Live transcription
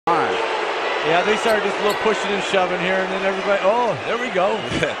Yeah, they started just a little pushing and shoving here, and then everybody, oh, there we go.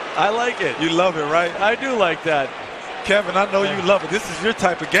 I like it. You love it, right? I do like that. Kevin, I know you love it. This is your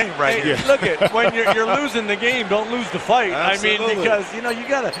type of game right here. Look at when you're losing the game, don't lose the fight. Absolutely. I mean, because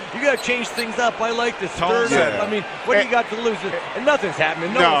you gotta change things up. I like this. Stir it up. I mean, what do you got to lose? And nothing's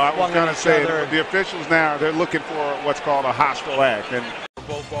happening. No, I was going to say other. the officials now they're looking for what's called a hostile act, and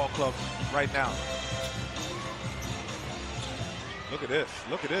Both ball clubs right now. Look at this.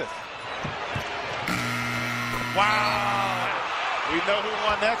 Look at this. wow, we know who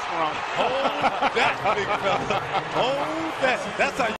won that from. Hold that, big fella. Hold that. That's how you